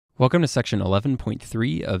Welcome to section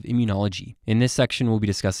 11.3 of immunology. In this section, we'll be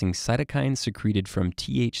discussing cytokines secreted from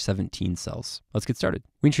Th17 cells. Let's get started.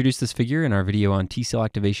 We introduced this figure in our video on T cell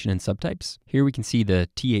activation and subtypes. Here we can see the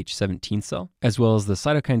Th17 cell, as well as the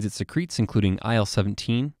cytokines it secretes, including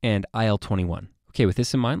IL-17 and IL-21. Okay, with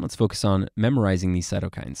this in mind, let's focus on memorizing these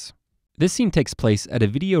cytokines. This scene takes place at a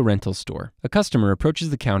video rental store. A customer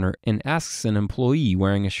approaches the counter and asks an employee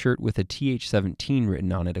wearing a shirt with a Th17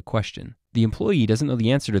 written on it a question. The employee doesn't know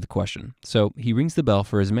the answer to the question, so he rings the bell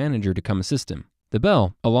for his manager to come assist him. The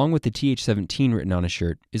bell, along with the Th17 written on his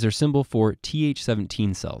shirt, is our symbol for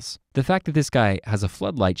Th17 cells. The fact that this guy has a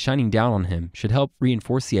floodlight shining down on him should help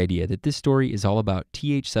reinforce the idea that this story is all about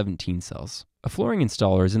Th17 cells. A flooring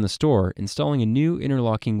installer is in the store installing a new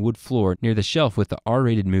interlocking wood floor near the shelf with the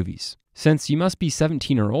R-rated movies. Since you must be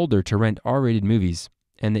 17 or older to rent R-rated movies,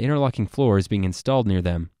 and the interlocking floor is being installed near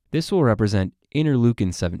them, this will represent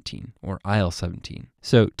interleukin 17, or IL-17.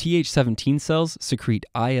 So Th17 cells secrete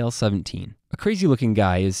IL-17. A crazy-looking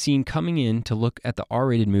guy is seen coming in to look at the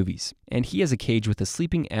R-rated movies, and he has a cage with a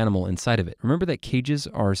sleeping animal inside of it. Remember that cages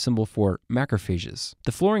are a symbol for macrophages.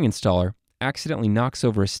 The flooring installer accidentally knocks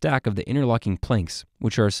over a stack of the interlocking planks,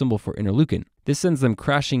 which are a symbol for interleukin. This sends them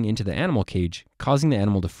crashing into the animal cage, causing the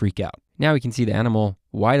animal to freak out. Now we can see the animal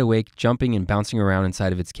wide awake, jumping and bouncing around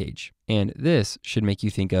inside of its cage. And this should make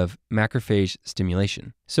you think of macrophage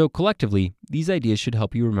stimulation. So collectively, these ideas should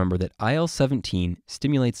help you remember that IL-17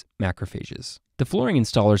 stimulates macrophages. The flooring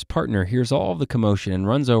installer's partner hears all of the commotion and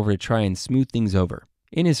runs over to try and smooth things over.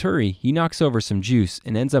 In his hurry, he knocks over some juice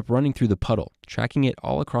and ends up running through the puddle, tracking it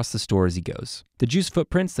all across the store as he goes. The juice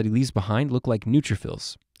footprints that he leaves behind look like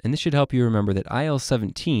neutrophils, and this should help you remember that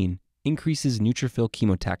IL-17 increases neutrophil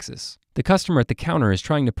chemotaxis. The customer at the counter is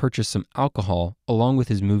trying to purchase some alcohol along with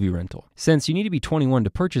his movie rental. Since you need to be 21 to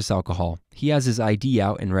purchase alcohol, he has his ID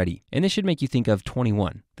out and ready, and this should make you think of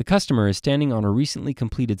 21. The customer is standing on a recently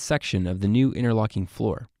completed section of the new interlocking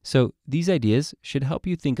floor. So these ideas should help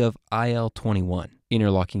you think of IL-21.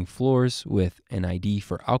 Interlocking floors with an ID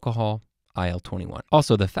for alcohol, IL-21.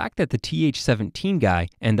 Also, the fact that the Th17 guy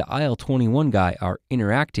and the IL-21 guy are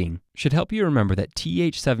interacting should help you remember that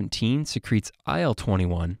Th17 secretes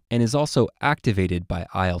IL-21 and is also activated by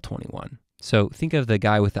IL-21. So think of the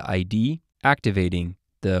guy with the ID activating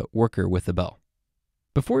the worker with the bell.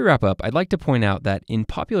 Before we wrap up, I'd like to point out that in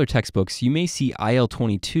popular textbooks, you may see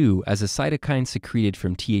IL-22 as a cytokine secreted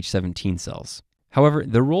from Th17 cells. However,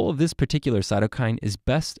 the role of this particular cytokine is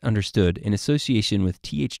best understood in association with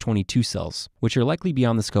Th22 cells, which are likely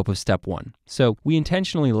beyond the scope of step 1. So we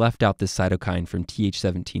intentionally left out this cytokine from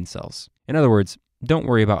Th17 cells. In other words, don't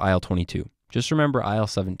worry about IL-22. Just remember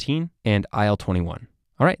IL-17 and IL-21.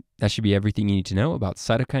 All right, that should be everything you need to know about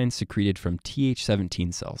cytokines secreted from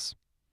Th17 cells.